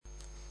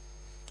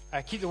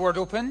Keep the word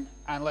open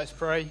and let's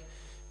pray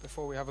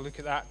before we have a look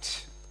at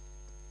that.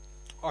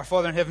 Our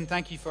Father in heaven,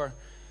 thank you for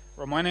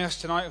reminding us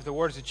tonight of the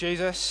words of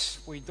Jesus.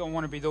 We don't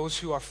want to be those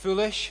who are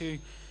foolish, who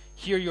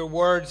hear your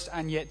words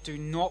and yet do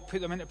not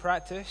put them into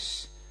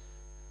practice.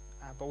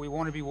 But we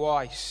want to be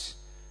wise,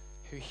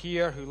 who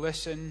hear, who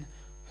listen,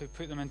 who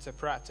put them into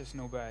practice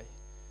and obey.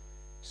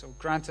 So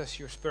grant us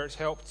your Spirit's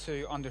help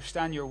to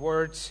understand your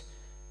words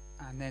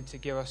and then to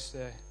give us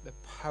the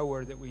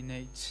power that we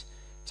need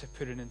to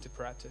put it into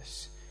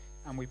practice.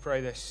 And we pray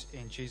this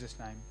in Jesus'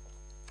 name.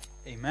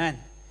 Amen.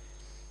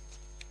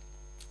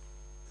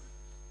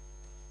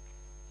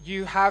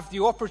 You have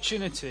the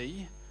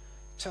opportunity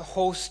to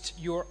host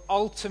your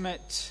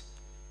ultimate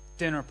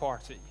dinner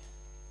party.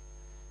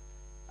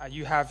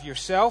 You have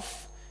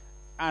yourself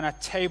and a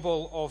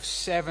table of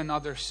 7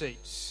 other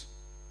seats.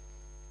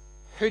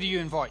 Who do you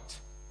invite?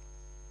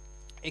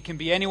 It can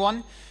be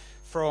anyone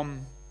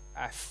from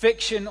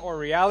fiction or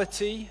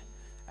reality,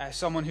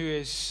 someone who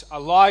is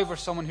alive or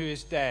someone who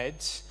is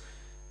dead.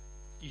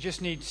 You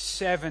just need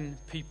 7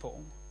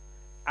 people,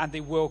 and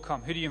they will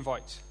come. Who do you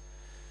invite?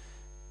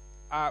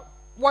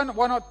 Why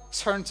not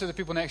turn to the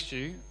people next to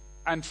you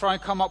and try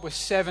and come up with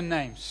 7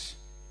 names?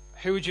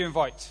 Who would you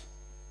invite?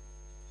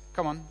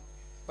 Come on,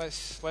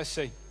 let's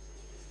see.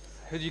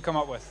 Who do you come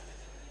up with?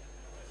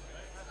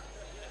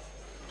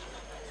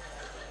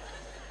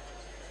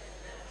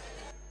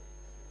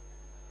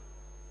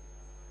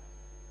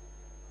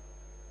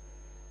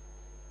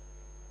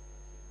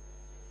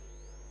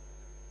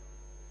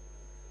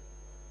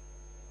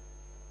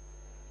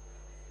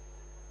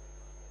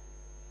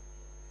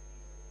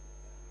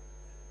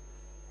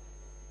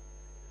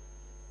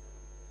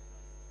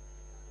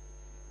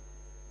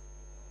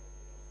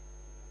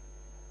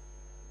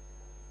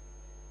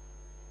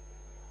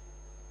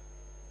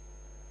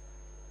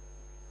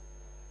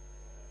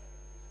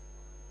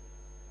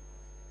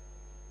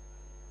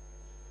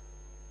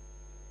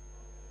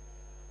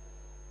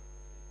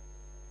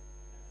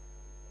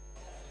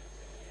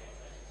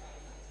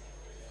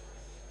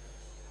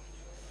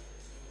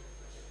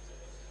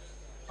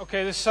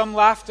 Okay, there's some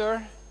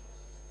laughter,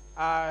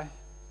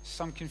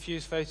 some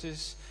confused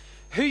faces.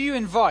 Who you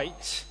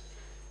invite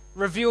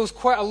reveals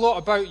quite a lot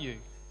about you.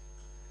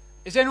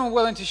 Is anyone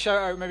willing to shout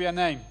out maybe a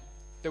name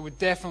that would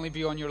definitely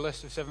be on your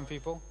list of 7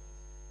 people?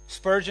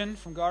 Spurgeon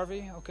from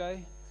Garvey,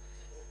 okay.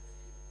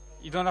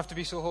 You don't have to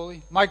be so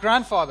holy. My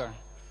grandfather,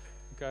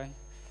 okay.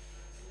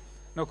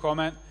 No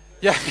comment.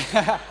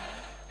 Yeah.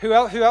 Who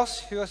else? Who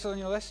else is on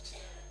your list?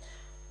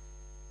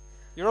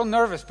 You're all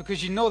nervous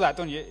because you know that,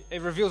 don't you?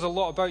 It reveals a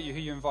lot about you, who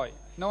you invite.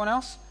 No one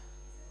else?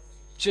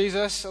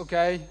 Jesus,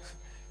 okay.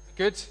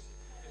 Good.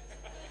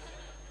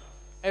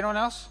 Anyone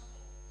else?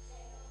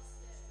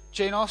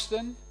 Jane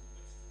Austen?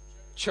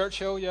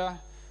 Churchill, yeah.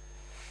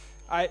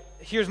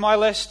 Here's my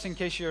list in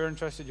case you're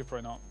interested. You're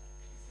probably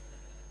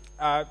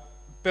not.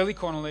 Billy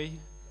Connolly,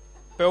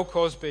 Bill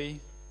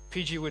Cosby,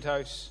 P.G.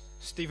 Woodhouse,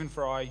 Stephen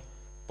Fry,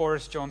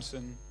 Boris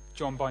Johnson,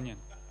 John Bunyan.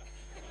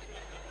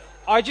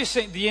 I just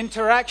think the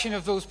interaction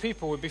of those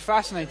people would be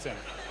fascinating.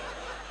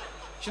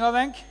 Do you not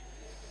think?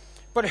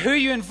 But who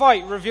you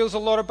invite reveals a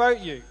lot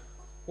about you.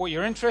 What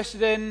you're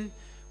interested in,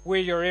 where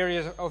your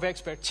area of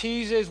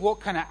expertise is, what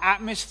kind of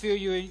atmosphere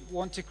you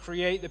want to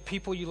create, the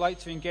people you like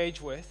to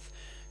engage with.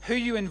 Who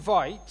you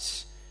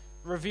invite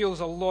reveals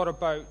a lot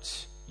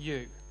about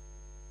you.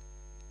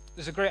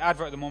 There's a great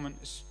advert at the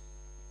moment.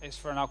 It's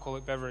for an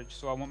alcoholic beverage,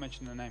 so I won't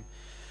mention the name.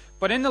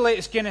 But in the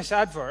latest Guinness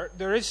advert,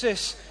 there is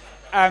this...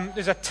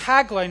 there's a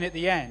tagline at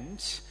the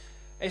end.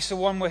 It's the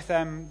one with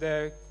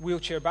the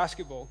wheelchair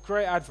basketball.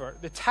 Great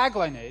advert. The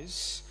tagline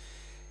is,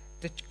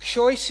 "The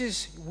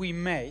choices we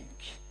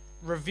make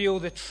reveal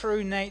the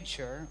true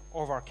nature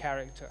of our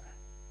character."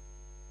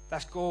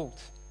 That's gold.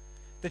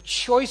 The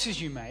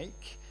choices you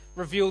make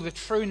reveal the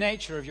true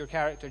nature of your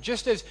character.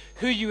 Just as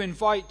who you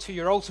invite to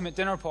your ultimate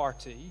dinner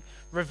party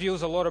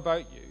reveals a lot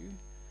about you,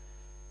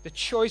 the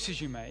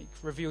choices you make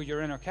reveal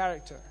your inner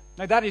character.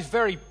 Now that is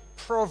very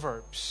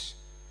Proverbs.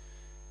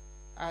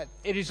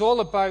 It is all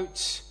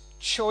about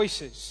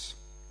choices.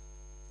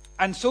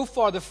 And so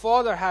far, the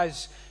father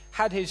has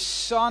had his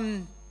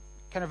son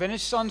kind of in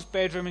his son's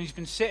bedroom, and he's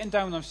been sitting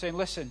down with him saying,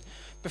 listen,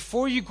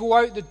 before you go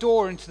out the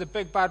door into the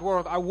big bad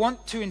world, I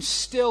want to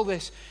instill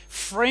this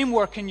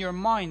framework in your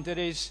mind that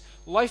is,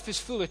 life is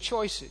full of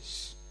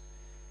choices.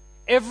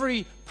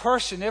 Every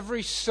person,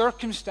 every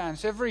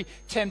circumstance, every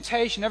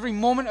temptation, every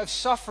moment of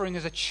suffering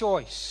is a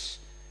choice.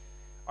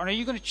 And are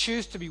you going to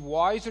choose to be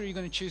wise, or are you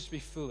going to choose to be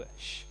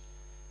foolish?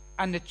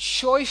 And the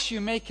choice you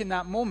make in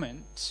that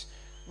moment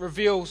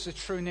reveals the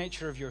true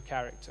nature of your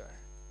character.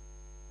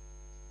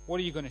 What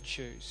are you going to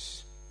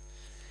choose?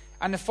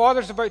 And the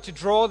father's about to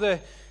draw the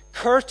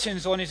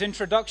curtains on his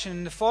introduction,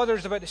 and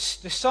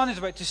the son is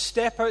about to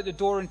step out the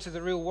door into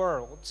the real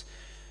world.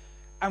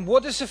 And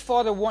what does the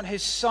father want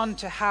his son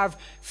to have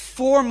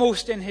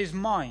foremost in his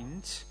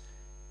mind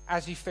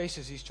as he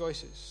faces these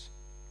choices?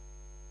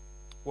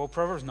 Well,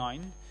 Proverbs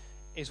 9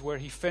 is where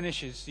he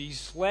finishes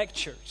these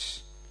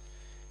lectures.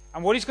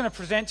 And what he's going to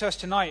present to us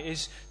tonight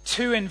is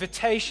 2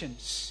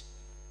 invitations.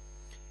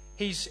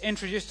 he's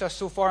introduced us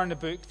so far in the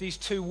book, these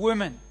two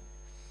women.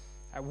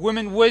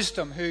 Woman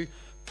wisdom, who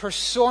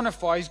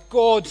personifies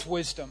God's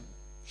wisdom.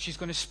 She's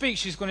going to speak.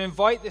 She's going to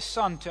invite the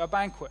Son to a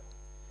banquet.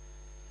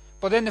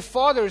 But then the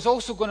Father is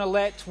also going to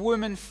let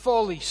woman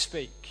folly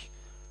speak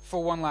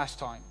for one last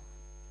time.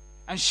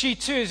 And she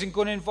too is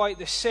going to invite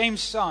the same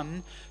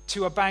Son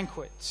to a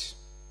banquet.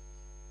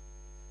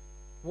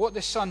 What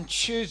the Son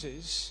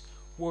chooses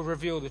will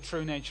reveal the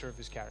true nature of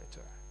his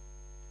character.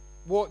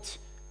 What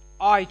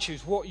I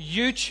choose, what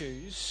you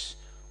choose,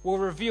 will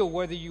reveal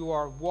whether you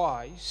are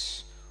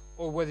wise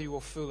or whether you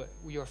are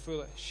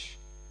foolish.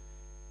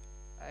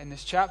 In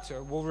this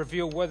chapter, will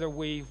reveal whether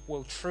we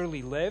will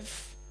truly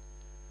live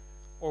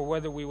or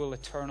whether we will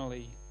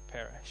eternally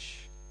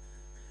perish.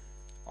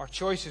 Our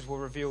choices will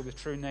reveal the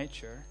true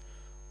nature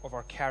of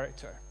our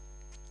character.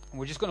 And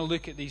we're just going to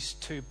look at these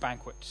two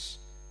banquets.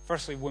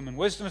 Firstly, woman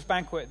wisdom's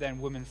banquet,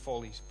 then woman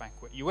folly's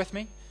banquet. You with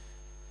me?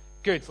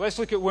 Good. Let's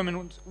look at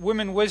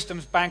woman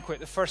wisdom's banquet,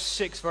 the first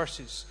 6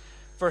 verses,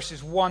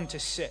 verses 1 to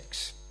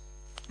 6.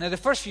 Now, the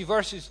first few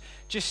verses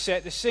just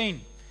set the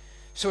scene.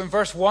 So in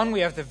verse 1, we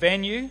have the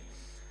venue.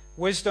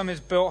 Wisdom has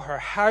built her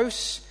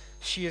house.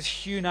 She has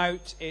hewn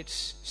out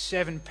its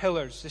 7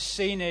 pillars. The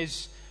scene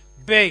is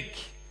big.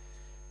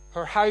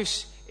 Her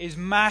house is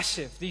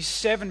massive. These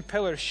 7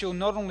 pillars show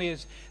not only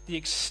as the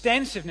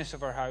extensiveness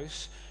of her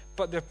house,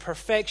 but the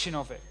perfection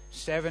of it.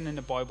 7 in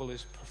the Bible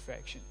is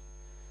perfection.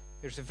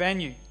 There's the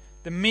venue.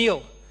 The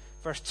meal.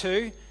 Verse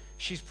 2,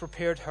 she's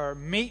prepared her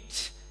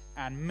meat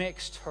and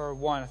mixed her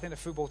wine. I think the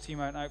football team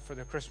went out for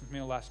their Christmas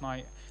meal last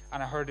night,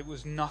 and I heard it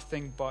was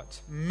nothing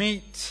but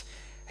meat.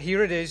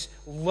 Here it is,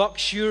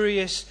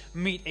 luxurious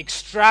meat,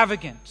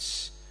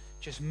 extravagance,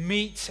 just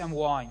meat and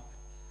wine.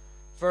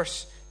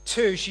 Verse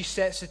 2, she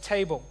sets the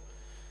table.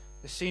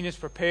 The scene is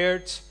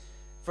prepared.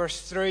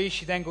 Verse 3,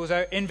 she then goes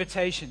out,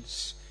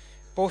 invitations,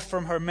 both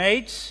from her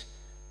maids,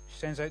 she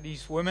sends out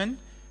these women,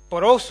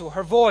 but also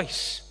her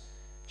voice.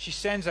 She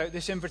sends out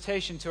this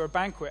invitation to her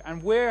banquet.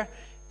 And where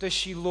does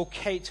she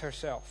locate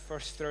herself?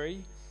 Verse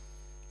 3,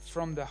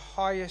 from the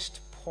highest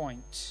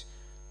point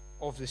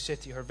of the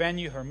city. Her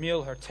venue, her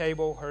meal, her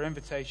table, her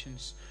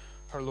invitations,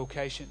 her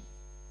location.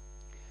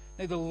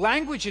 Now, the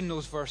language in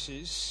those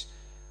verses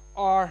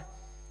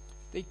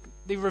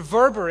they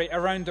reverberate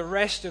around the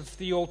rest of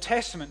the Old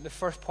Testament, the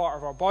first part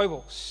of our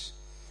Bibles.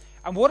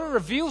 And what it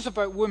reveals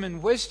about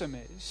woman wisdom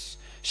is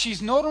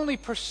she's not only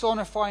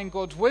personifying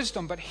God's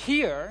wisdom, but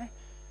here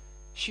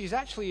she's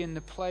actually in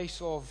the place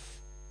of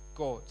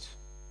God.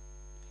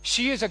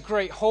 She is a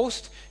great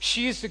host.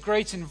 She is the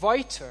great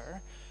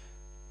inviter.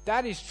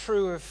 That is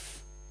true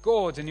of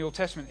God in the Old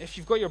Testament. If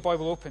you've got your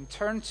Bible open,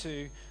 turn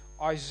to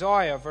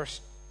Isaiah,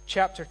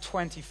 chapter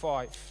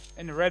 25.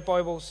 In the Red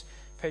Bibles,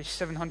 page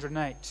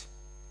 708.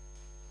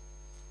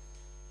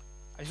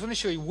 I just want to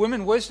show you,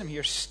 woman wisdom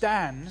here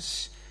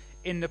stands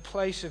in the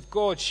place of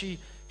God. She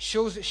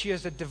shows that she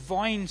has a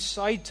divine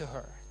side to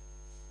her.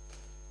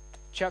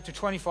 Chapter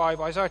 25,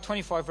 Isaiah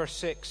 25, verse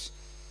 6.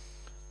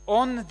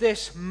 On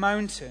this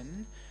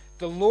mountain,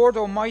 the Lord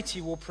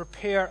Almighty will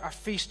prepare a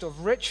feast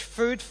of rich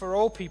food for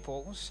all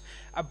peoples,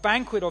 a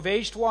banquet of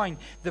aged wine,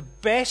 the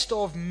best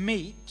of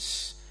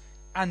meats,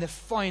 and the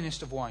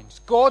finest of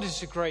wines. God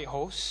is the great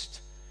host.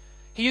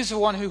 He is the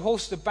one who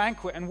hosts the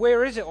banquet. And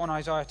where is it on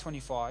Isaiah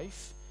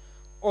 25?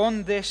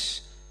 On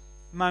this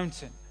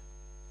mountain.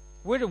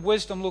 Where did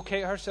wisdom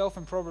locate herself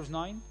in Proverbs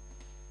 9?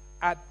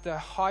 At the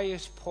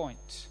highest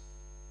point.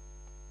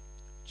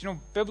 Do you know,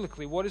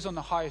 biblically, what is on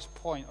the highest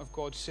point of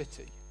God's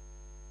city?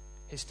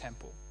 His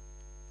temple.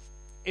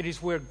 It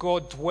is where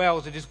God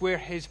dwells. It is where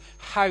his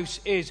house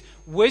is.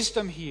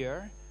 Wisdom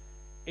here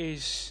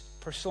is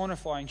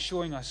personifying,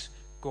 showing us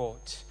God.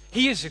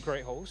 He is the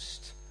great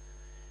host.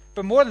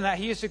 But more than that,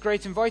 he is the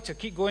great inviter.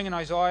 Keep going in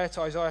Isaiah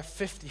to Isaiah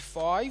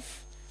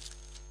 55.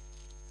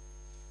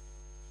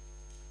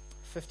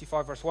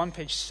 55 verse 1,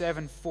 page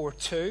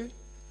 742.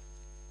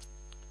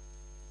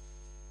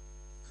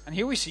 And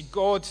here we see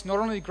God, not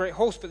only the great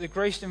host, but the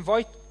great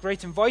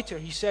inviter.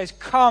 He says,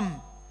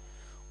 come,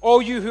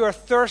 all you who are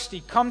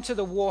thirsty, come to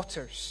the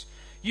waters.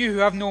 You who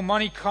have no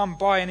money, come,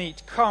 buy and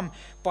eat. Come,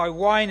 buy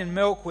wine and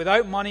milk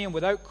without money and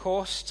without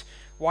cost.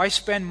 Why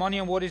spend money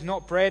on what is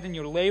not bread and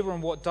your labor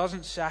on what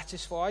doesn't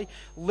satisfy?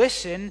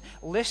 Listen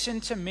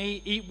to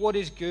me, eat what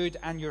is good,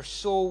 and your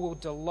soul will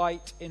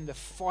delight in the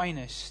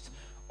finest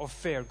of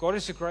fare. God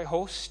is the great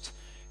host.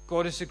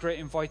 God is the great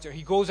inviter.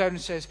 He goes out and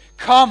says,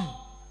 come,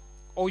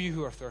 all you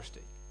who are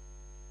thirsty.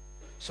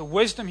 So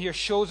wisdom here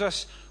shows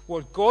us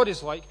what God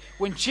is like.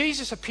 When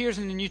Jesus appears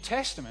in the New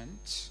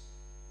Testament,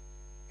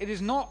 it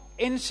is not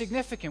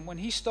insignificant when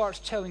he starts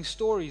telling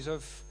stories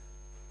of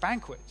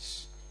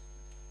banquets.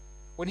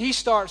 When he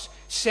starts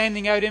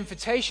sending out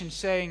invitations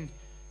saying,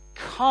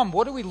 come,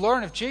 what do we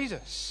learn of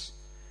Jesus?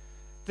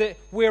 That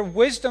where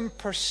wisdom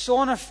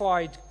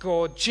personified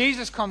God,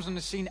 Jesus comes on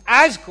the scene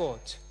as God.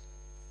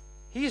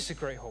 He is the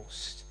great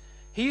host.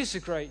 He is the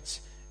great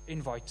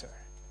inviter.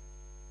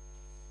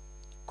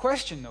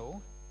 Question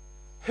though,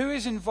 who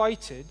is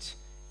invited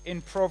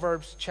in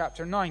Proverbs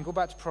chapter 9? Go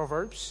back to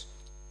Proverbs.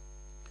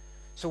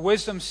 So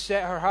wisdom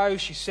set her house,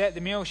 she set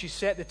the meal, she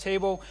set the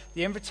table.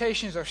 The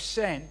invitations are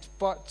sent,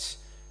 but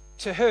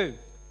to who?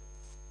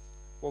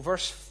 Well,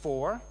 verse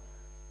 4,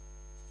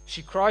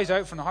 she cries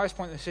out from the highest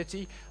point of the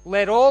city,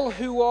 "Let all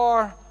who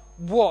are"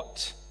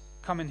 what?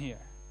 Come in here.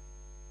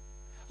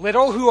 Let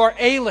all who are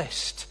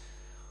A-list,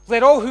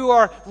 let all who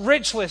are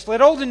rich list,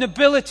 let all the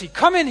nobility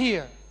come in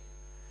here.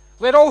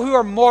 Let all who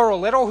are moral,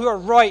 let all who are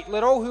right,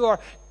 let all who are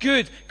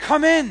good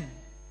come in.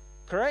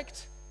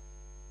 Correct?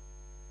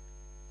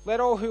 Let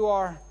all who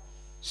are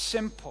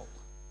simple.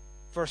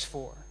 Verse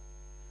 4.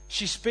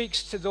 She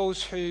speaks to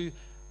those who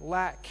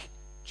lack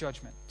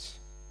judgment.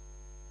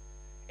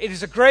 It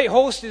is a great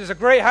host, it is a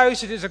great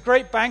house, it is a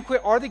great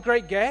banquet. Are they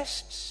great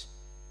guests?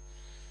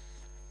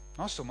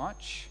 Not so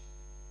much.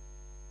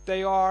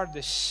 They are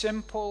the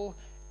simple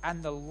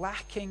and the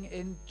lacking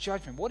in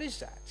judgment. What is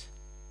that?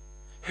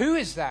 Who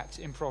is that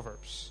in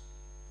Proverbs?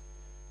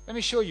 Let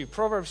me show you.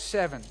 Proverbs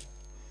 7,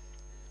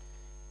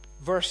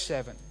 verse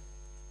 7.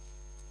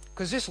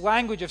 Because this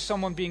language of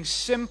someone being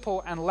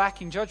simple and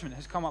lacking judgment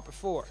has come up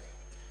before.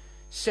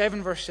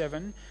 7, verse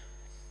 7.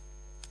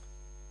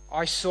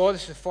 I saw,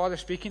 this is the Father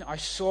speaking, I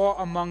saw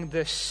among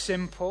the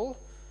simple,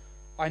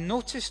 I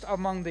noticed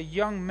among the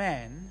young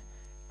men,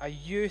 a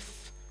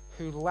youth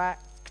who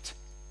lacked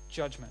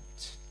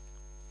judgment.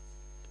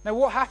 Now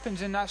what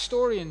happens in that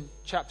story in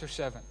chapter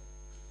 7?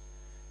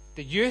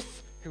 The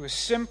youth who was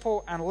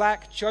simple and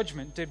lacked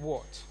judgment did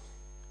what?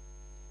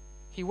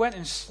 He went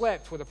and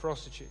slept with a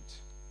prostitute.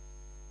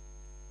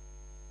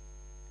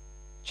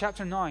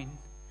 Chapter 9.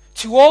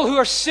 To all who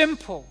are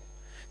simple,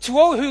 to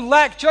all who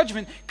lack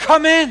judgment,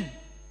 come in.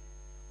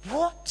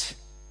 What?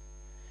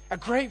 A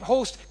great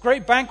host,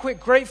 great banquet,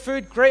 great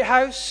food, great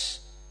house.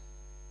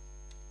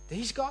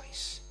 These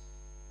guys.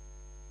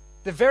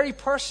 The very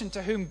person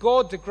to whom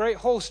God, the great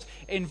host,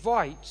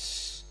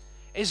 invites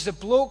is the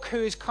bloke who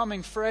is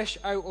coming fresh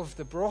out of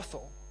the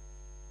brothel.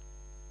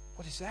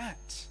 What is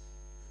that?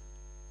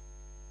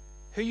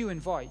 Who you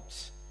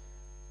invite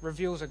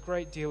reveals a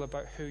great deal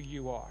about who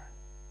you are.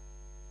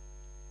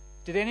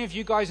 Did any of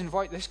you guys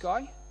invite this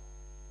guy?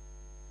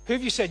 Who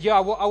of you said, yeah,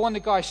 I want the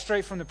guy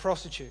straight from the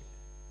prostitute?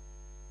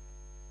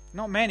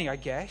 Not many, I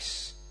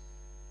guess.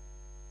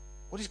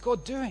 What is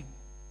God doing?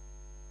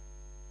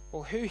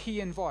 Well, who he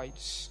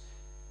invites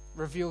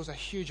reveals a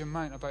huge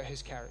amount about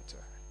his character.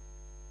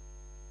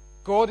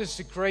 God is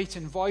the great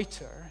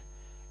inviter,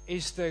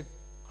 is the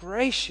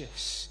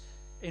gracious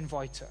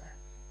inviter.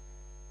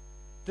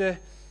 The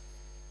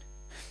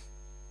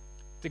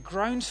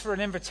grounds for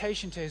an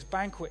invitation to his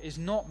banquet is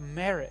not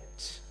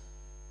merit,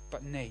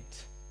 but need.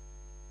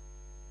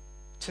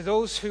 To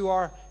those who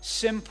are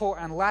simple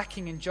and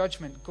lacking in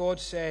judgment, God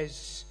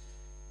says,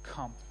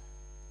 come.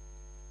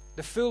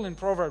 The fool in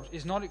Proverbs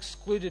is not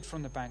excluded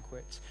from the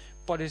banquet,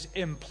 but is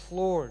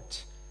implored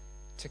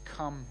to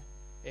come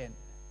in.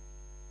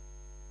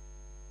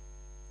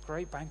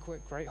 Great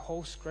banquet, great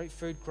host, great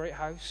food, great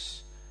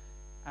house,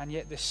 and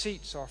yet the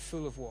seats are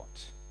full of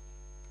what?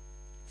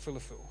 Full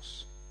of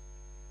fools.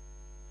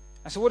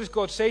 And so what does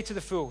God say to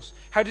the fools?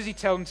 How does he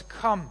tell them to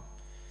come?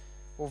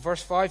 Well,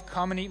 verse 5,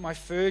 come and eat my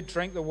food,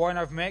 drink the wine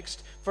I've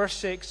mixed. Verse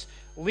 6,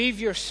 leave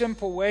your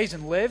simple ways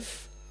and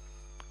live.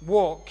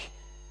 Walk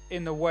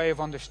in the way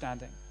of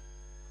understanding.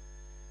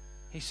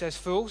 He says,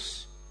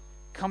 fools,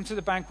 come to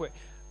the banquet.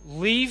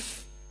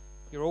 Leave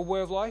your old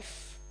way of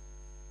life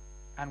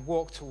and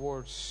walk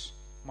towards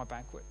my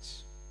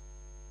banquets.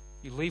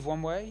 You leave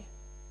one way,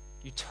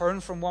 you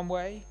turn from one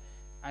way,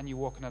 and you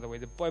walk another way.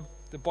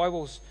 The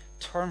Bible's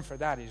term for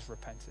that is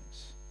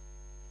repentance.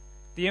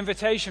 The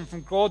invitation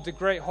from God, the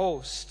great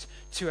host,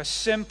 to a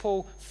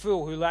simple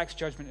fool who lacks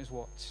judgment is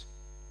what?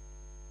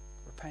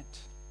 Repent.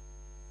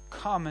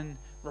 Come and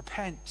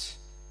repent.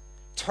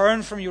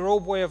 Turn from your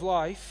old way of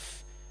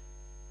life.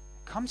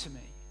 Come to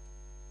me.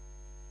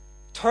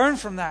 Turn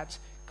from that.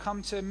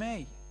 Come to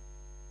me.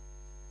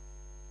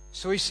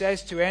 So he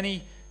says to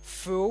any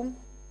fool,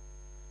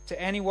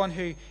 to anyone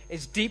who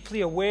is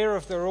deeply aware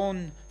of their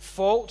own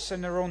faults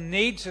and their own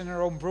needs and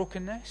their own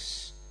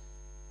brokenness,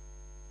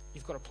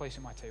 you've got a place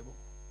at my table.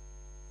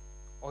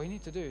 All you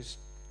need to do is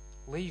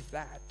leave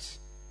that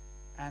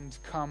and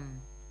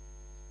come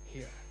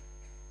here.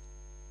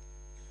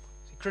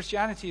 See,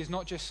 Christianity is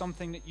not just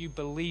something that you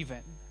believe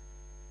in.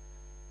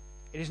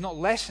 It is not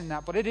less than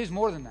that, but it is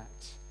more than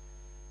that.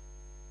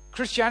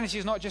 Christianity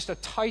is not just a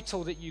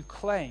title that you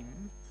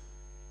claim,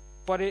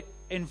 but it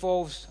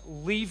involves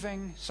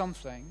leaving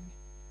something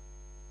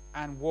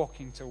and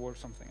walking towards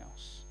something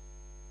else.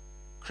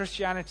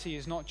 Christianity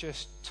is not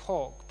just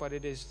talk, but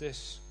it is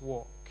this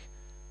walk.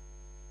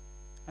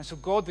 And so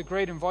God, the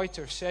great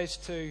inviter, says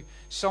to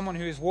someone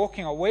who is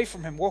walking away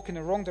from him, walking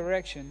the wrong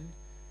direction,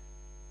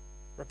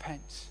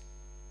 repent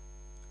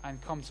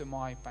and come to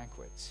my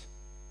banquet.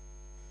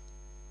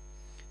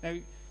 Now,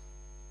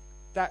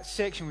 that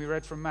section we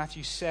read from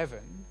Matthew 7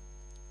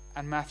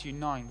 and Matthew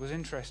 9 was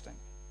interesting.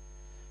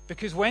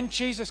 Because when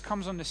Jesus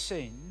comes on the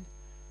scene,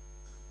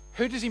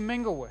 who does he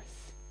mingle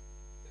with?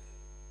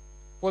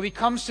 Well, he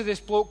comes to this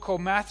bloke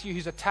called Matthew,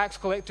 who's a tax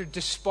collector,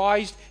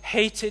 despised,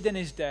 hated in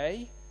his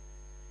day.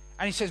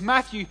 And he says,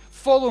 Matthew,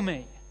 follow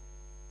me.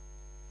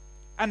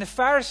 And the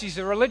Pharisees,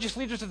 the religious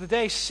leaders of the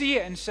day, see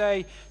it and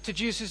say to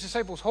Jesus'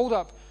 disciples, hold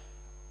up,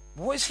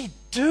 what is he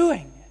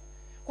doing?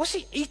 What's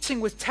he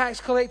eating with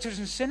tax collectors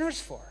and sinners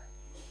for?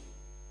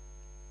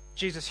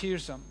 Jesus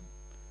hears them.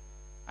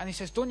 And he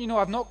says, don't you know,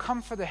 I've not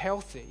come for the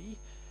healthy,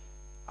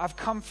 I've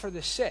come for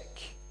the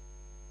sick.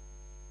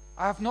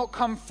 I have not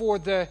come for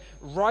the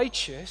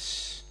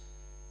righteous,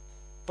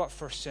 but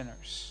for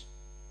sinners.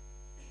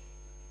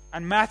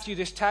 And Matthew,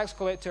 this tax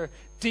collector,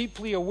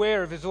 deeply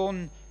aware of his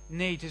own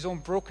need, his own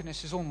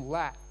brokenness, his own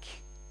lack,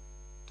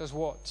 does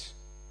what?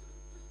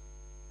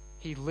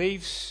 He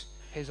leaves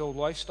his old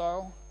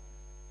lifestyle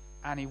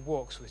and he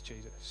walks with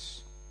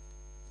Jesus.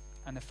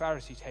 And the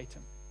Pharisees hate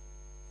him.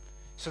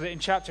 So that in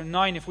chapter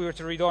 9, if we were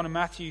to read on in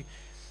Matthew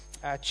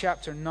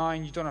chapter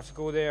 9, you don't have to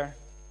go there,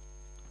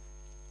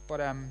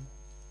 but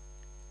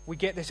we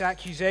get this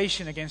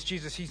accusation against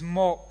Jesus. He's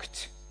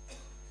mocked.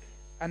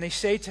 And they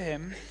say to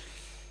him,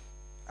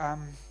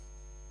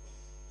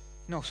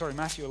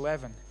 Matthew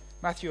 11.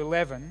 Matthew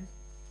 11,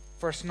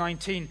 verse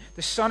 19.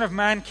 The Son of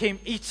Man came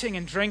eating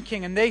and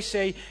drinking, and they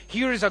say,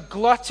 here is a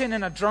glutton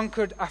and a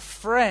drunkard, a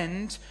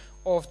friend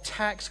of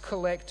tax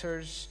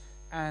collectors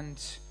and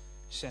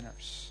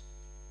sinners.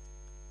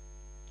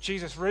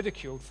 Jesus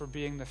ridiculed for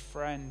being the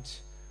friend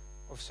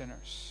of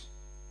sinners.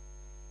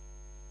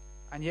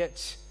 And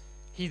yet,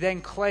 he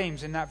then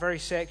claims in that very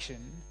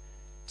section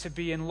to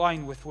be in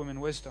line with women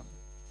wisdom.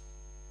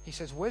 He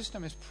says,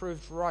 wisdom is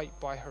proved right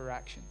by her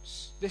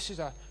actions. This is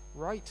a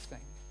right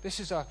thing. This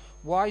is a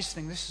wise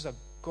thing. This is a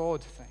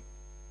God thing.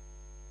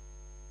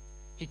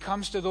 He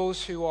comes to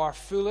those who are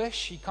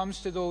foolish. He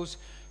comes to those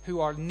who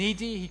are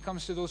needy. He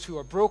comes to those who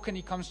are broken.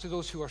 He comes to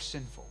those who are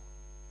sinful.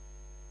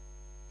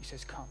 He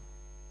says, come.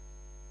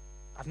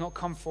 I've not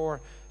come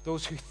for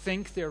those who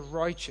think they're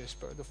righteous,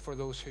 but for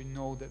those who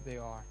know that they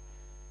are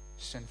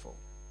sinful.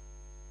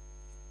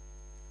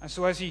 And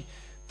so as he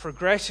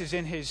progresses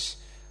in his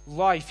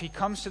life, he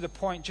comes to the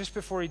point just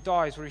before he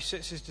dies where he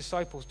sits his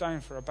disciples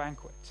down for a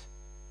banquet.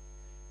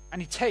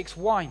 And he takes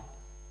wine.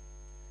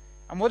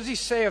 And what does he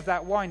say of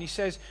that wine? He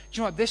says, do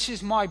you know what? This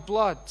is my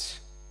blood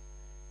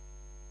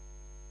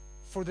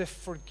for the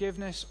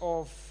forgiveness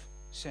of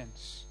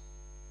sins.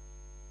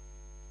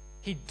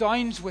 He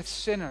dines with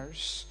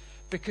sinners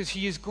because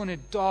he is going to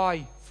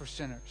die for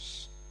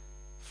sinners,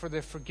 for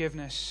the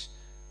forgiveness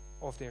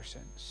of their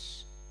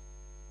sins.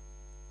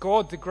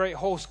 God, the great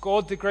host,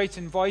 God, the great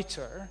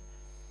inviter,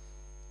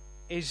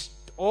 is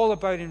all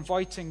about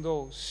inviting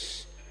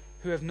those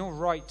who have no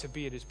right to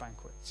be at his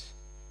banquet.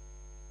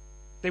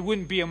 They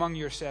wouldn't be among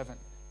your seven.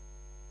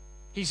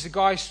 He's the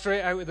guy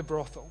straight out of the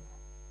brothel.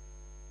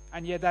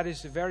 And yet that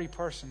is the very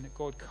person that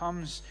God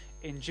comes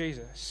in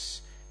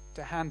Jesus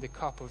to hand the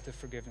cup of the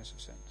forgiveness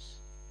of sins.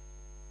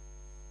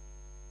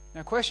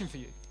 Now, question for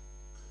you.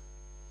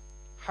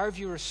 How have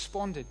you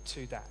responded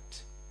to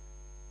that?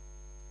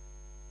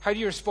 How do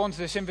you respond to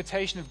this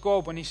invitation of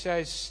God when he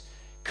says,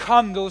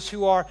 come, those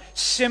who are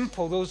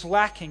simple, those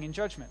lacking in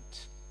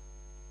judgment?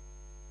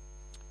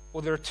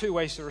 Well, there are two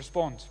ways to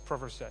respond,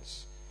 Proverbs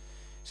says.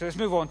 So let's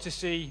move on to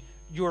see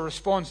your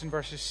response in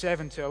verses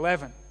 7 to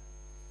 11.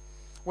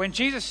 When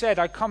Jesus said,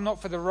 I come not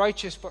for the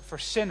righteous but for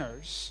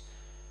sinners,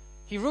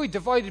 he really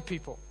divided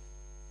people.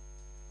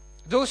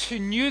 Those who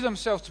knew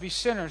themselves to be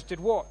sinners did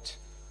what?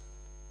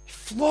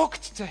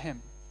 Flocked to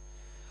him.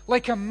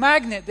 Like a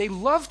magnet, they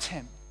loved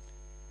him.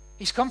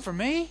 He's come for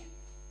me?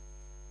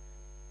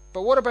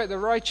 But what about the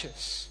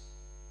righteous?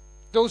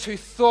 Those who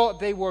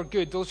thought they were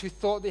good, those who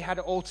thought they had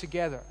it all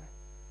together.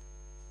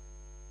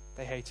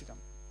 They hated him.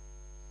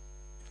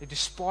 They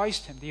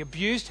despised him. They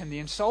abused him. They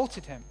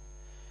insulted him.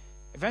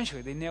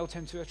 Eventually, they nailed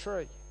him to a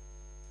tree.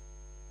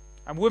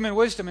 And woman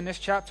wisdom in this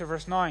chapter,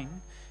 verse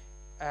 9,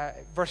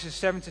 verses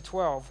 7 to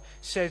 12,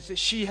 says that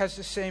she has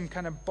the same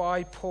kind of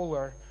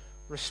bipolar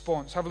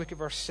response. Have a look at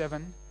verse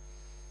 7.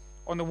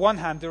 On the one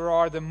hand, there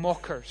are the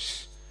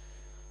mockers.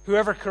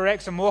 Whoever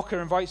corrects a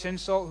mocker invites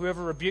insult.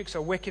 Whoever rebukes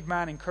a wicked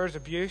man incurs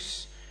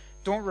abuse.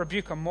 Don't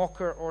rebuke a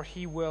mocker or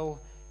he will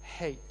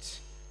hate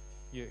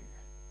you.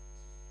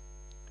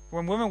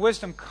 When woman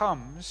wisdom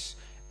comes,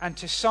 and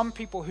to some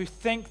people who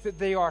think that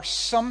they are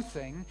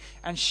something,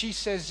 and she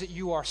says that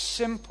you are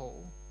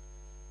simple,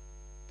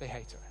 they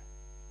hate her.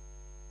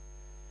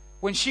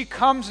 When she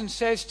comes and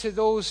says to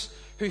those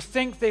who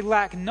think they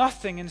lack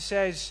nothing and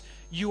says,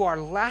 you are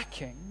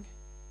lacking,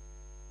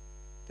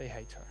 they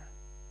hate her.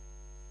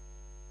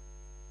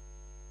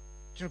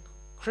 You know,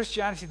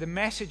 Christianity, the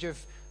message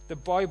of the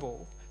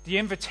Bible, the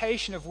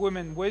invitation of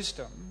woman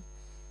wisdom,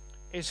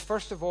 is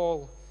first of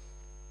all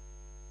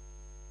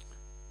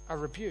a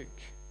rebuke,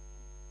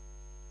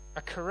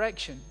 a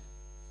correction.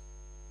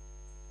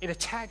 It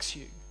attacks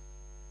you.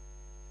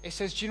 It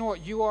says, do you know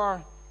what? You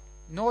are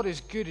not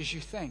as good as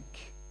you think.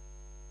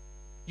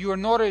 You are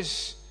not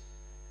as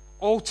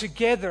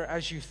altogether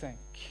as you think.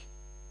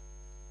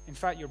 In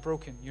fact, you're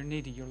broken, you're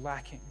needy, you're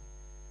lacking,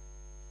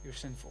 you're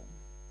sinful.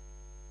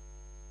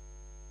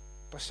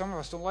 But some of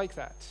us don't like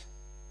that.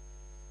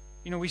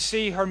 We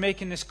see her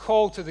making this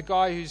call to the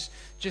guy who's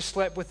just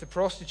slept with the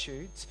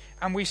prostitute,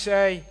 and we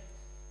say,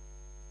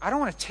 I don't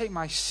want to take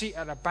my seat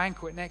at a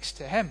banquet next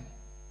to him.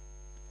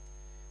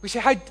 We say,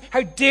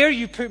 how dare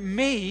you put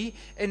me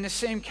in the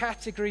same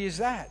category as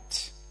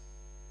that?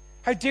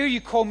 How dare you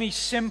call me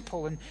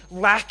simple and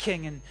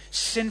lacking and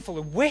sinful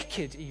and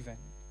wicked even?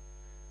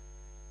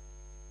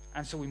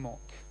 And so we mock.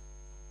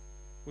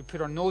 We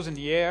put our nose in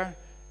the air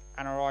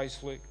and our eyes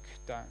look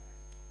down.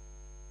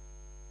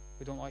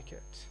 We don't like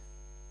it.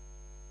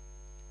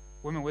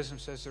 Women Wisdom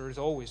says there is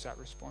always that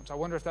response. I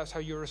wonder if that's how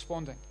you're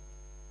responding.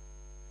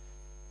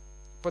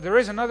 But there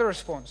is another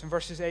response in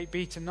verses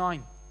 8b to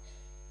 9.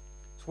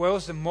 As well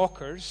as the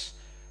mockers,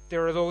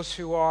 there are those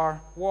who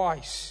are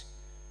wise.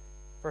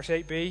 Verse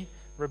 8b,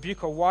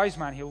 rebuke a wise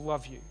man, he'll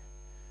love you.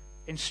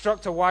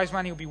 Instruct a wise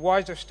man, he'll be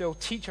wiser still.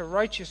 Teach a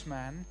righteous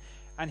man,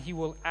 and he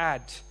will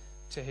add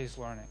to his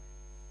learning.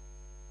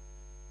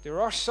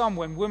 There are some,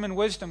 when Women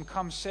Wisdom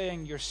comes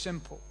saying you're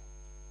simple,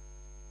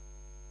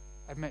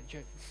 admit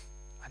you,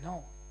 I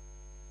know.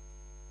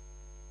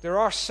 There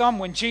are some,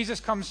 when Jesus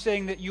comes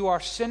saying that you are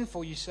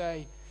sinful, you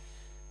say,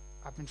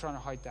 I've been trying to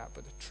hide that,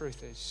 but the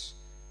truth is,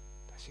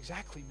 that's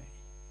exactly me.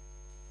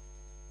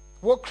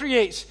 What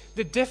creates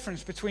the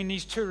difference between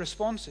these two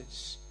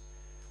responses?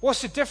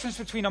 What's the difference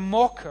between a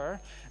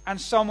mocker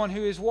and someone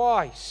who is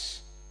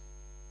wise?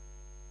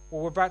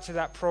 Well, we're back to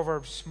that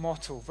Proverbs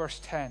motto, verse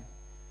 10.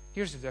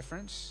 Here's the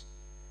difference.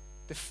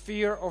 The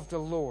fear of the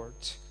Lord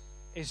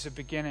is the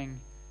beginning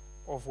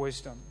of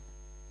wisdom,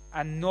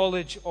 and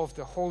knowledge of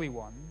the Holy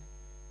One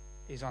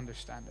is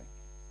understanding.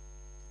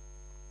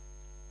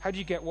 How do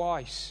you get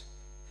wise?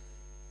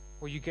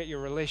 Well, you get your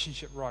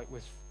relationship right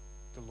with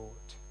the Lord.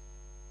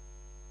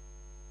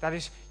 That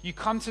is, you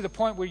come to the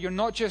point where you're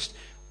not just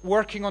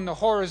working on the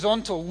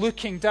horizontal,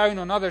 looking down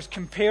on others,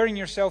 comparing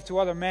yourself to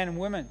other men and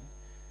women,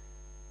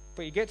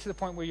 but you get to the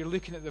point where you're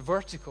looking at the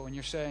vertical and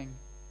you're saying,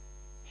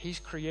 He's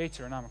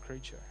creator and I'm a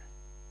creature.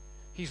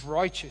 He's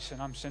righteous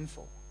and I'm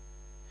sinful.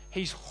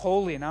 He's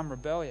holy and I'm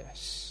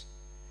rebellious.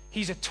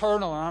 He's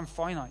eternal and I'm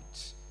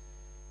finite.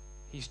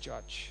 He's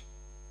judge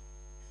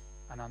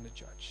and I'm the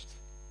judged.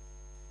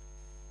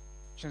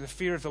 So the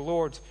fear of the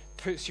Lord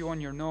puts you on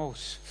your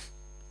nose,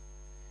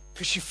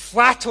 puts you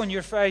flat on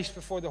your face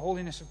before the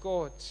holiness of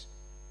God.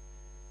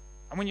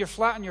 And when you're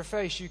flat on your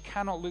face, you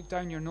cannot look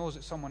down your nose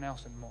at someone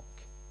else and mock.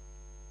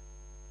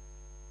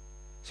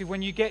 See,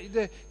 when you get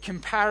the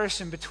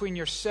comparison between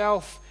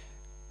yourself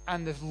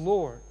and the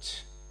Lord,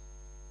 it's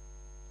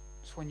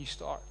when you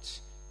start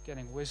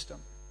getting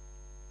wisdom.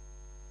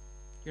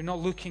 You're not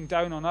looking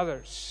down on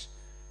others,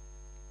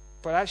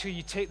 but actually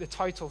you take the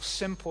title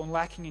simple and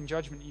lacking in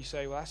judgment and you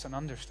say, well, that's an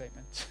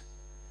understatement.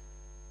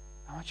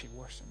 I'm actually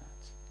worse than that.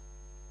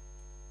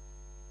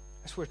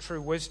 That's where true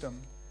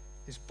wisdom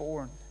is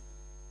born.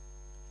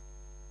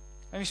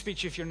 Let me speak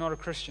to you if you're not a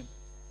Christian.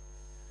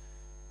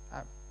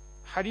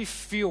 How do you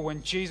feel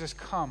when Jesus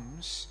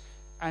comes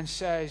and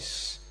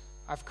says,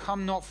 I've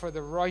come not for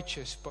the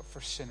righteous, but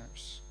for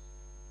sinners?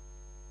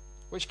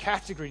 Which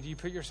category do you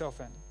put yourself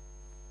in?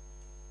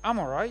 I'm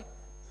all right.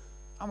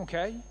 I'm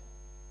okay.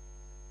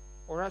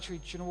 Or actually,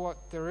 do you know what?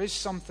 There is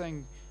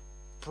something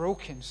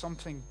broken,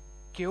 something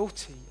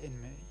guilty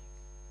in me.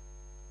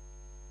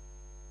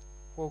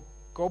 Well,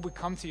 God would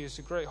come to you as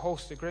a great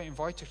host, a great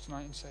inviter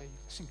tonight and say,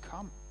 listen,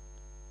 come.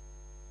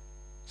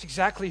 It's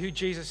exactly who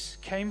Jesus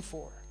came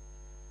for.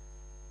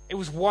 It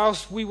was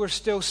whilst we were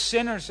still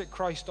sinners that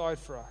Christ died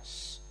for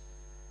us.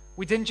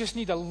 We didn't just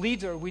need a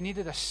leader, we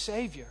needed a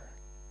Savior.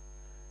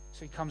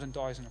 So He comes and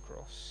dies on the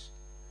cross.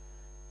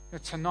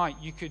 Tonight,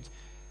 you could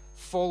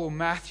follow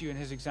Matthew in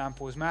his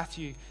example as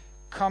Matthew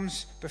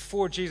comes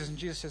before Jesus and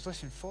Jesus says,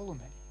 listen, follow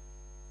me.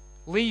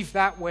 Leave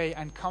that way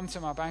and come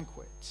to my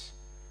banquet.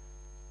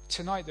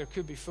 Tonight, there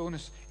could be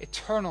fullness,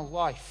 eternal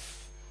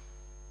life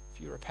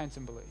if you repent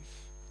and believe.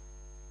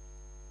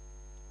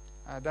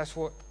 That's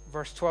what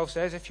verse 12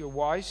 says. If you're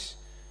wise,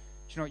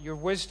 your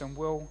wisdom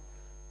will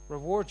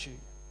reward you.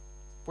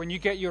 When you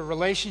get your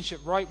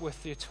relationship right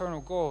with the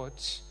eternal God,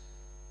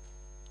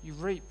 you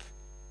reap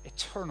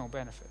eternal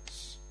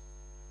benefits,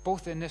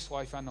 both in this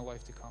life and the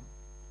life to come.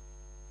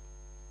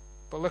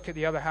 But look at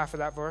the other half of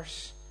that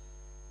verse.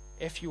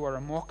 If you are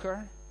a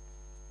mocker,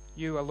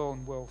 you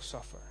alone will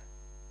suffer.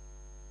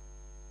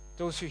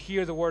 Those who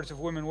hear the words of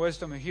Women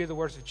Wisdom, who hear the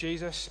words of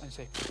Jesus and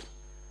say,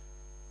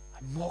 I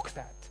mock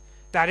that.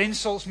 That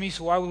insults me,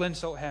 so I will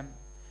insult him.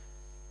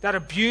 That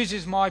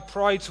abuses my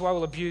pride, so I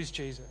will abuse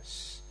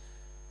Jesus.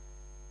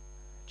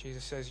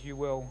 Jesus says, you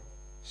will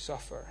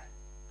suffer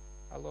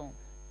alone.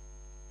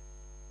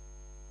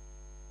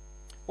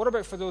 What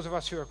about for those of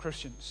us who are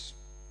Christians?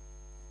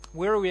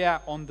 Where are we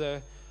at on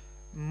the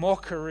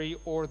mockery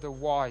or the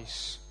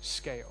wise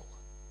scale?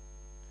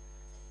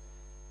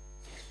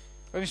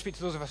 Let me speak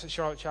to those of us at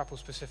Charlotte Chapel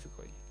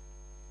specifically.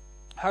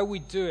 How are we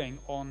doing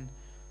on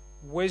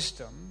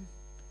wisdom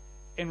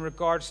in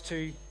regards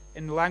to,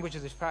 in the language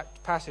of this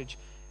passage,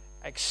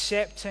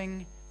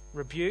 accepting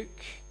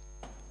rebuke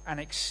and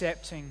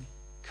accepting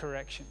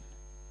correction?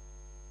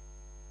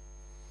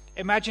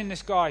 Imagine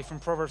this guy from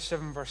Proverbs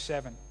 7, verse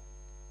 7.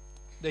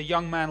 The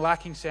young man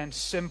lacking sense,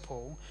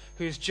 simple,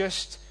 who's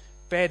just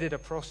bedded a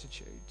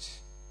prostitute.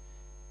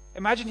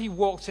 Imagine he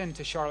walked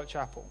into Charlotte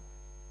Chapel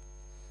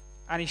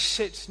and he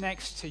sits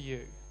next to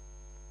you.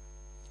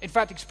 In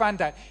fact, expand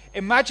that.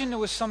 Imagine there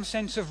was some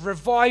sense of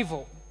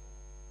revival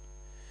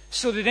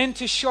so that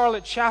into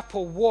Charlotte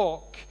Chapel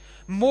walk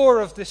more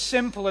of the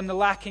simple and the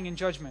lacking in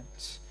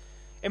judgment.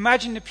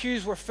 Imagine the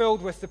pews were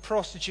filled with the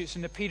prostitutes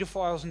and the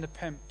pedophiles and the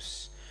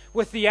pimps,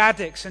 with the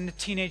addicts and the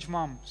teenage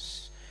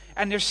mums.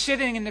 And they're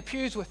sitting in the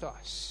pews with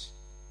us.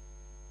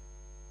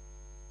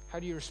 How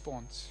do you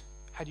respond?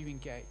 How do you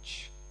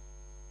engage?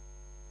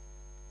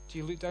 Do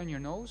you look down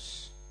your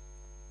nose?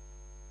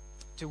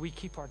 Do we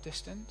keep our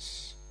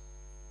distance?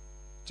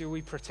 Do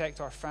we protect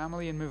our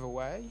family and move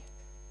away?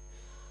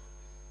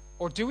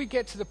 Or do we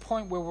get to the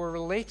point where we're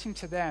relating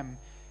to them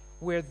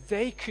where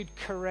they could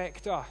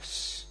correct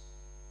us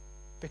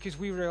because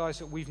we realize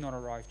that we've not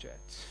arrived yet,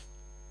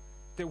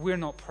 that we're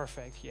not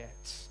perfect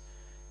yet,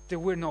 that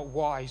we're not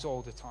wise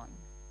all the time?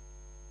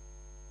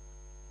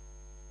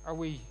 Are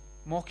we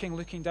mocking,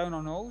 looking down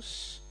our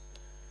nose?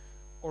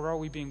 Or are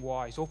we being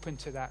wise, open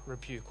to that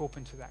rebuke,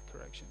 open to that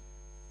correction?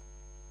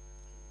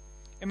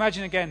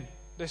 Imagine again,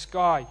 this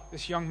guy,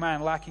 this young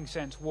man lacking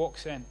sense,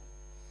 walks in.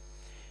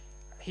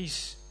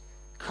 He's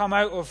come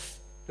out of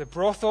the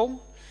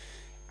brothel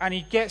and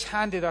he gets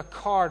handed a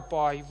card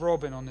by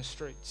Robin on the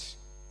streets.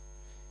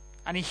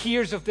 And he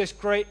hears of this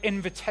great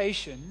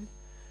invitation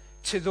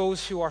to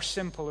those who are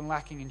simple and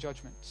lacking in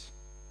judgment.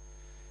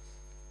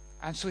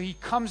 And so he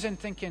comes in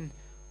thinking,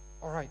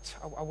 all right,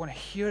 I want to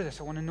hear this.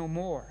 I want to know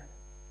more.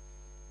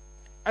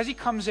 As he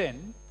comes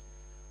in,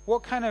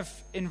 what kind of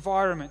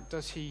environment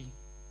does he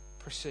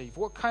perceive?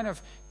 What kind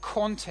of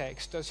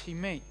context does he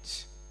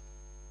meet?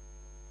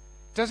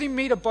 Does he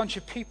meet a bunch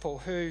of people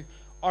who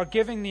are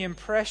giving the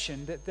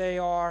impression that they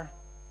are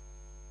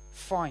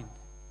fine,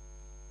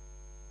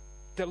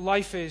 that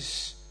life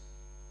is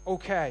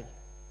okay,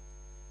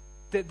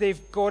 that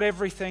they've got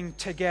everything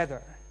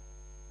together?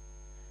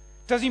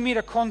 Does he meet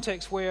a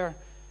context where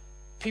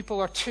people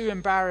are too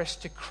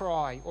embarrassed to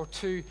cry, or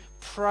too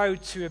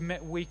proud to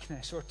admit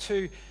weakness, or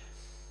too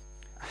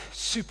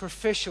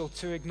superficial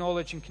to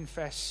acknowledge and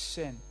confess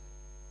sin?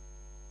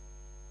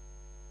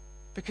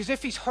 Because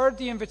if he's heard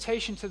the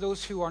invitation to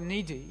those who are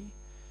needy,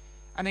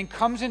 and then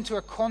comes into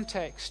a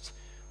context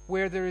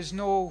where there is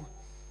no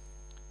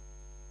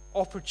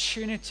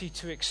opportunity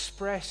to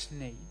express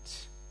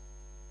needs,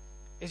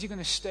 is he going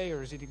to stay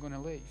or is he going to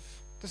leave?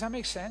 Does that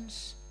make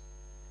sense?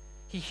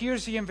 He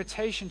hears the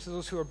invitation to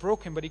those who are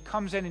broken, but he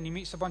comes in and he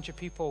meets a bunch of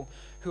people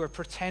who are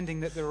pretending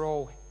that they're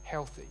all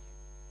healthy.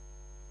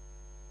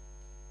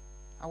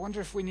 I wonder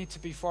if we need to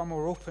be far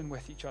more open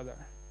with each other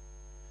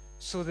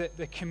so that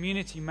the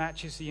community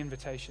matches the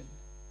invitation,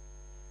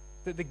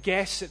 that the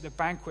guests at the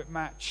banquet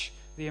match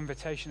the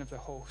invitation of the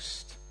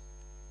host.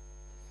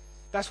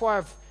 That's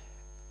why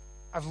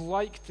I've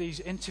liked these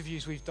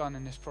interviews we've done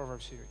in this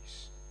Proverbs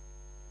series,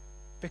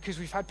 because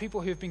we've had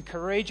people who have been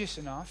courageous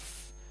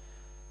enough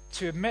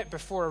to admit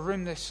before a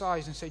room this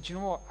size and say, do you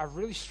know what, I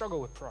really struggle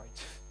with pride.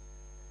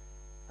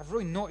 I've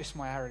really noticed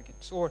my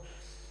arrogance, or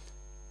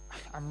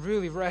I'm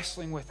really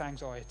wrestling with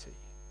anxiety,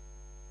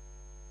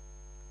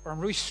 or I'm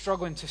really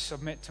struggling to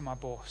submit to my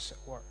boss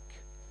at work.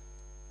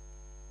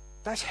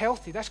 That's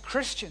healthy, that's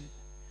Christian,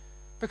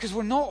 because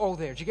we're not all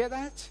there. Do you get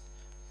that?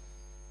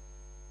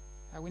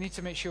 We need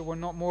to make sure we're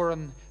not more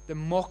on the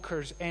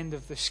mocker's end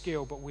of the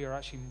scale, but we are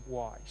actually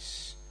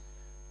wise,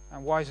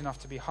 and wise enough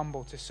to be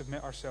humble to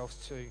submit ourselves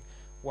to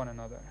one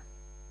another.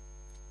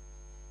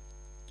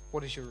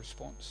 What is your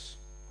response?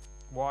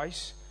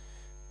 Wise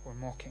or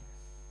mocking?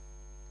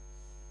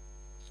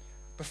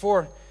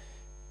 Before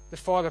the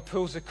father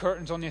pulls the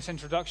curtains on this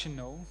introduction,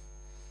 though,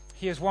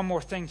 he has one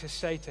more thing to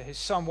say to his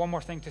son, one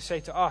more thing to say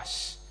to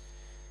us.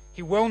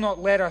 He will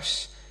not let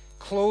us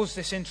close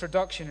this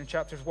introduction in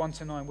chapters 1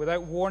 to 9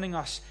 without warning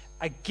us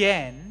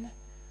again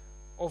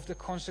of the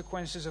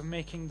consequences of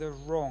making the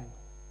wrong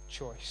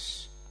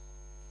choice.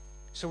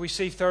 So we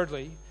see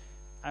thirdly,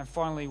 and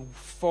finally,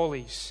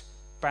 folly's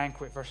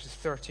banquet, verses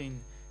 13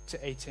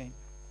 to 18.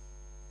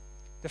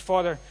 The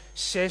father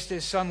says to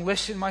his son,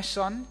 listen, my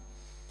son,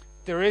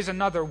 there is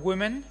another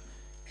woman,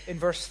 in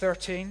verse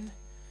 13.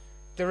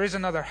 There is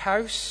another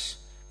house,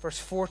 verse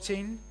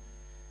 14.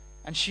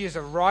 And she is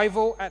a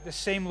rival at the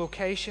same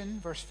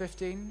location, verse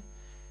 15.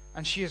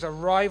 And she is a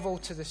rival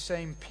to the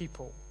same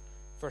people,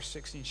 verse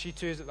 16. She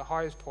too is at the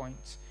highest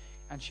point,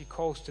 and she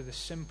calls to the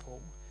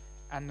simple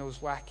and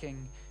those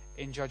lacking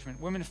in judgment.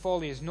 Women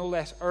folly is no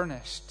less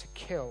earnest to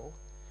kill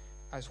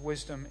as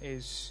wisdom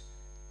is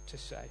to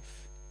save.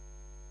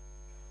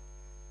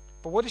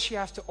 But what does she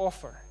have to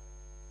offer?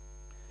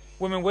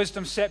 Women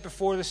wisdom set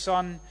before the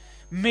son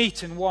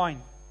meat and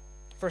wine.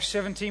 Verse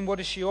 17, what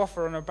does she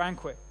offer on her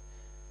banquet?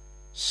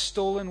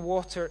 Stolen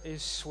water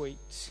is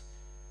sweet.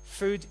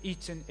 Food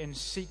eaten in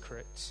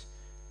secret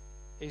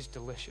is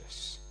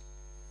delicious.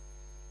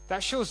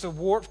 That shows the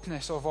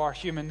warpedness of our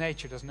human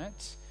nature, doesn't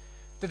it?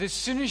 That as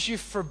soon as you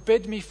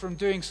forbid me from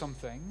doing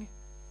something,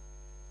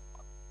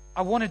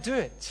 I want to do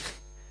it.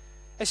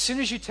 As soon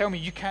as you tell me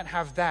you can't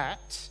have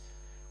that,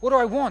 what do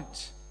I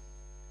want?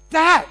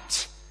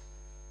 That!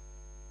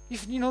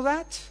 You know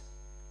that?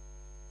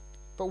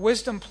 But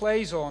wisdom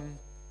plays on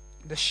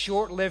the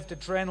short-lived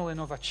adrenaline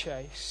of a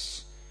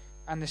chase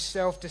and the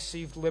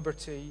self-deceived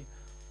liberty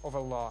of a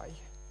lie.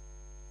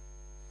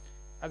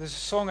 There's a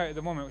song out at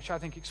the moment which I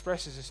think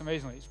expresses this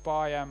amazingly. It's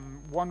by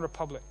One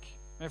Republic.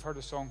 I've heard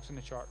the songs in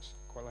the charts.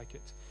 Quite like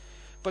it.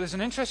 But there's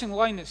an interesting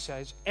line that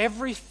says,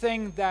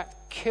 everything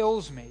that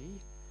kills me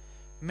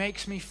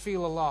makes me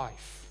feel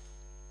alive.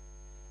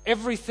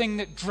 Everything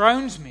that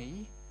drowns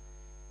me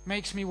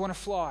makes me want to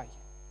fly.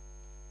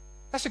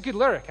 That's a good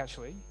lyric,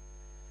 actually,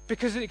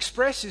 because it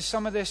expresses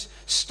some of this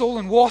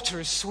stolen water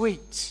is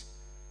sweet.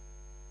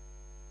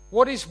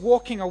 What is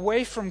walking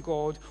away from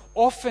God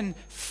often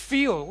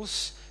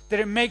feels that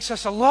it makes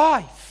us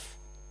alive,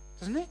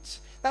 doesn't it?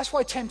 That's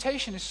why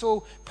temptation is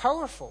so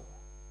powerful.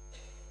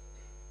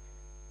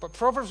 But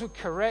Proverbs would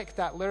correct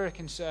that lyric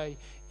and say,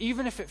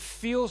 even if it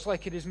feels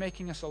like it is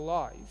making us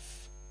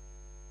alive,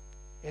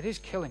 it is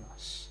killing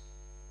us.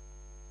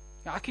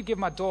 Now, I could give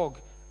my dog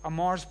a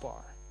Mars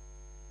bar,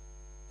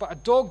 but a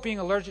dog being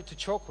allergic to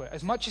chocolate,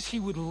 as much as he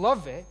would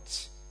love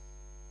it,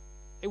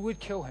 it would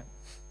kill him.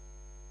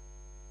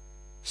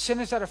 Sin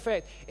is that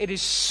effect. It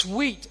is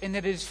sweet and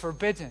it is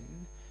forbidden,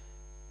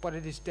 but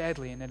it is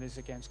deadly and it is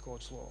against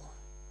God's law.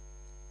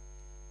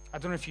 I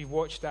don't know if you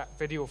watched that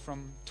video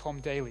from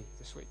Tom Daly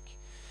this week.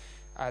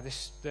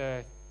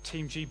 The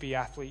Team GB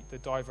athlete, the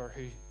diver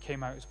who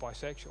came out as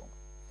bisexual.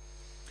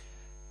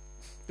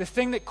 The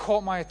thing that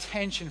caught my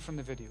attention from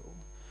the video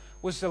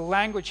was the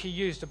language he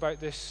used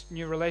about this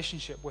new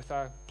relationship with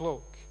a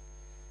bloke.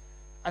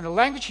 And the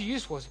language he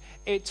used was,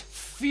 it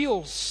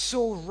feels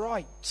so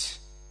right.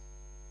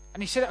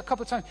 And he said it a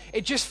couple of times.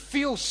 It just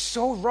feels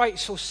so right,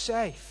 so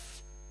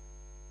safe.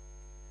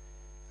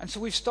 And so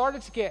we've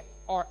started to get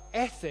our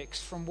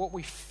ethics from what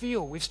we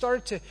feel. We've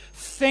started to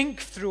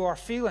think through our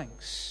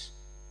feelings.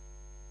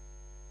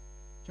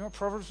 Do you know what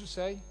Proverbs would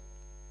say?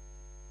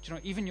 Do you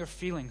know, even your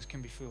feelings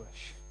can be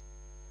foolish.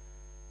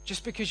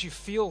 Just because you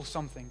feel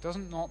something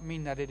doesn't not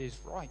mean that it is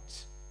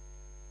right.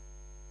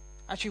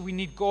 Actually, we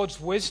need God's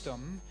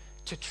wisdom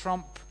to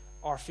trump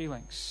our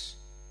feelings.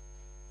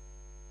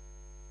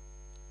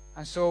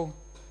 And so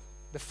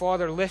the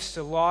Father lifts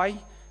the lie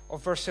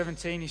of verse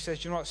 17. He says,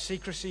 do you know what?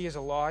 Secrecy is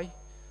a lie.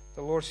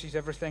 The Lord sees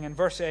everything. In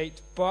verse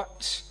 8,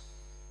 but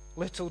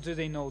little do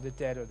they know the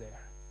dead are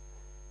there,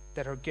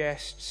 that our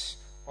guests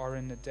are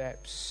in the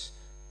depths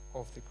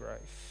of the grave.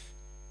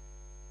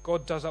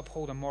 God does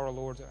uphold a moral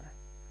order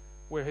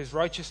where his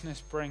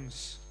righteousness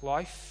brings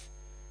life,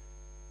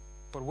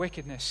 but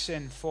wickedness,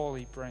 sin,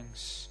 folly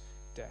brings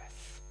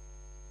death.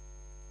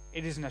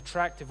 It is an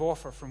attractive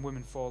offer from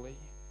women folly,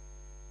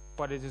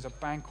 but it is a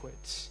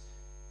banquet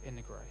in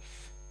the grave.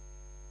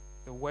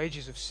 The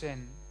wages of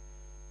sin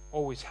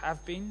always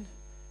have been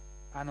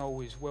and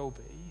always will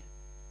be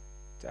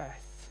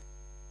death.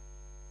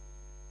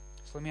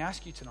 So let me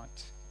ask you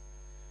tonight,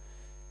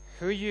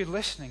 who are you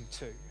listening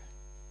to?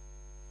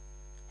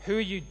 Who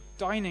are you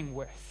dining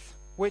with?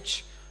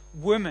 Which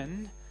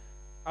woman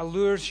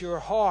allures your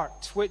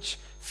heart? Which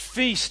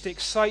feast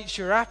excites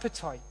your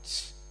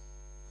appetite?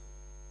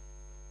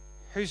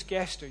 Whose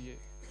guest are you?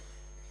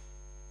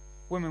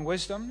 Women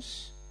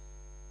wisdoms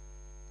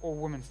or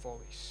women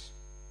follies?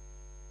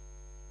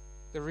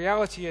 The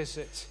reality is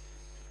that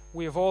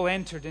we have all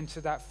entered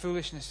into that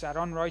foolishness, that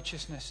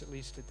unrighteousness that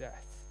leads to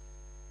death.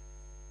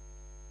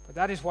 But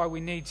that is why we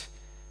need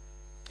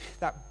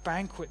that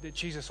banquet that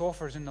Jesus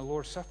offers in the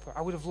Lord's Supper.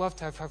 I would have loved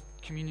to have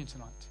communion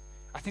tonight.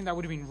 I think that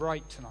would have been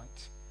right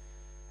tonight.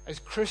 As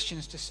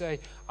Christians to say,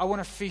 I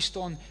want to feast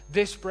on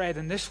this bread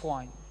and this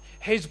wine,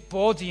 his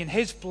body and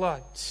his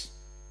blood.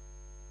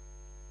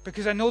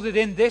 Because I know that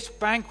in this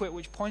banquet,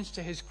 which points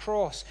to his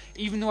cross,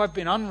 even though I've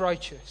been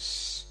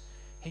unrighteous,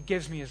 he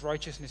gives me his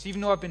righteousness.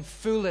 Even though I've been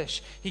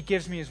foolish, he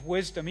gives me his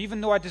wisdom. Even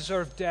though I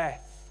deserve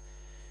death,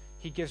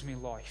 he gives me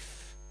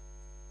life.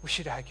 We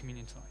should have had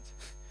communion tonight.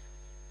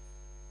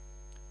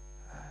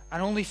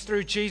 And only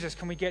through Jesus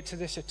can we get to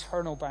this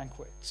eternal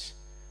banquet.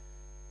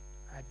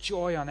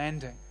 Joy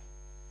unending,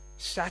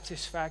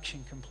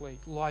 satisfaction complete,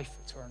 life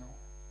eternal.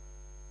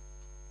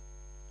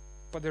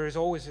 But there is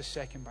always a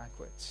second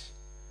banquet.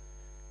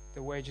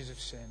 The wages of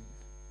sin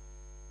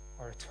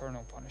are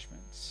eternal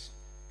punishments,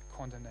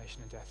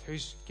 condemnation and death.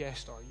 Whose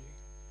guest are you?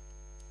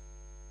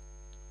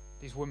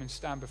 These women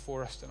stand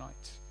before us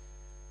tonight.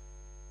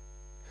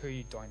 Who are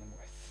you dining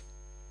with?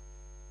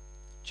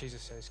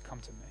 Jesus says, come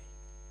to me.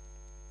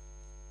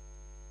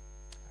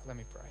 Let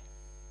me pray.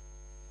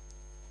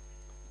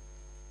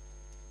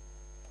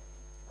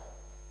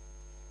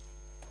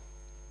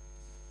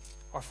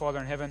 Our Father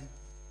in heaven,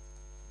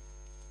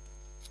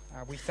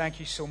 we thank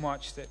you so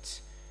much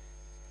that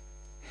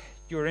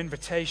your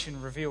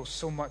invitation reveals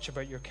so much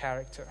about your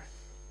character.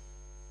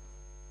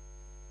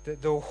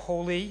 That though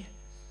holy,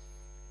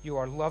 you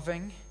are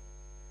loving.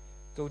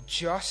 Though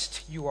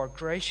just, you are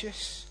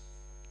gracious.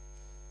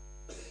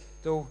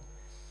 Though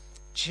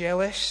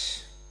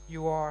jealous,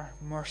 you are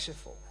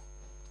merciful.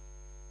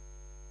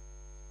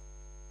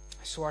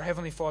 So our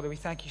Heavenly Father, we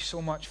thank you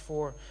so much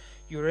for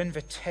your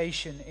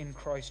invitation in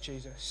Christ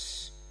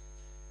Jesus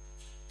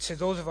to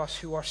those of us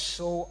who are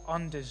so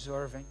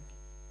undeserving.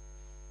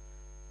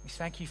 We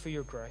thank you for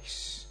your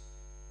grace.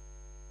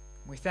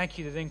 We thank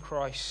you that in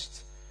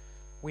Christ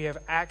we have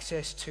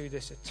access to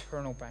this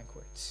eternal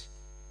banquet.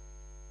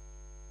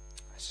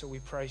 So we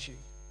praise you.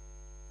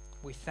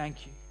 We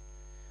thank you.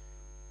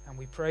 And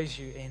we praise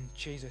you in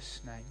Jesus'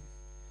 name.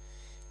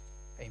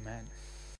 Amen.